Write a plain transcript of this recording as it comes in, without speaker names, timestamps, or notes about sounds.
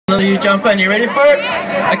You jump in, you ready for it?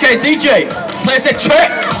 Okay, DJ, play us that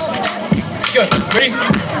track. Go, ready?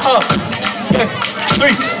 Go.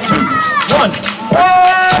 3, 2, 1.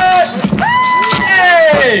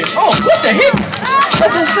 Hey! Oh, what the heck?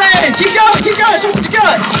 That's insane! Keep going, show what you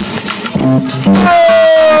got!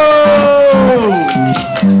 Oh!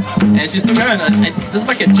 And she's still going. There's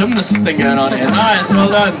like a gymnast thing going on here. Nice, well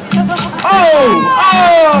done. Oh,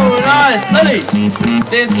 nice, Lily.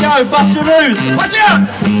 Let's go, bust your moves. Watch out!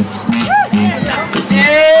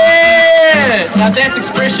 Yeah! Now that's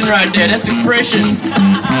expression right there, that's expression.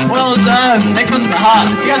 Well done, that comes from the heart.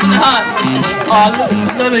 You guys in the heart. Oh,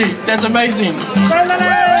 Lily, that's amazing.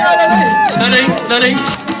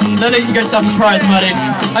 Lily, you got yourself a prize, buddy.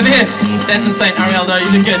 Over here. That's insane, Arieldo, you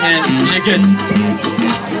did good, man. You did good.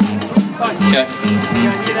 Okay.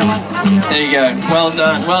 There you go. Well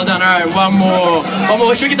done. Alright, one more.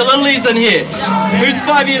 Should we get the littlies in here? Who's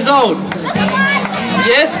 5 years old?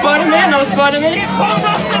 Yes, Spider-Man, another Spider-Man.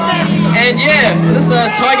 And yeah, this is a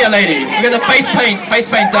tiger lady. We got the face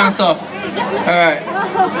paint dance off. Alright.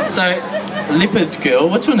 So, leopard girl,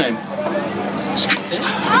 what's her name?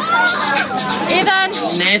 Ethan.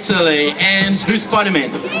 Natalie. And who's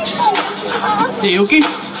Spider-Man? Tiyuki?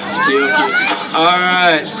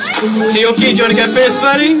 Alright. Tiyuki, do you want to go first,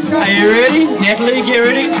 buddy? Are you ready? Natalie, get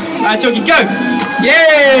ready. Alright, Tiyuki, go!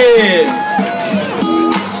 Yeah!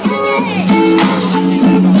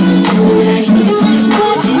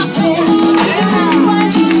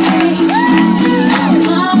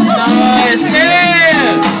 Nice,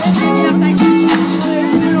 yeah!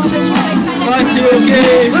 Nice, Tiyuki.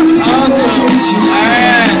 Awesome.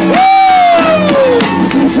 Alright.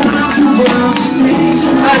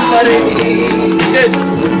 Nice, buddy. Good.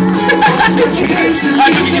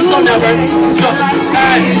 Alright, you can stop now, bro. Stop.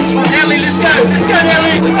 Alright. Natalie, let's go. Let's go,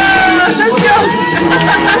 Natalie. Let's go.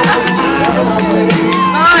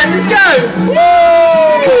 Nice, let's go. Woo!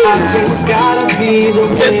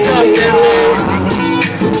 Good stuff, Natalie.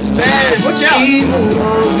 Man, watch out.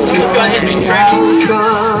 Someone's got hit me, track.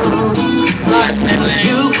 Nice, Natalie.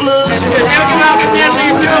 That's good. Have a good night for Natalie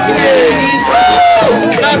and Tiyuki.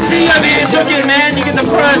 Love to you, man. Tiyuki, man. You get the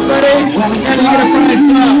prize, buddy. Natalie, you get a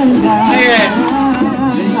prize. Hey,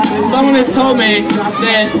 someone has told me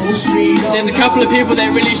that there's a couple of people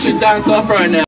that really should dance off right now.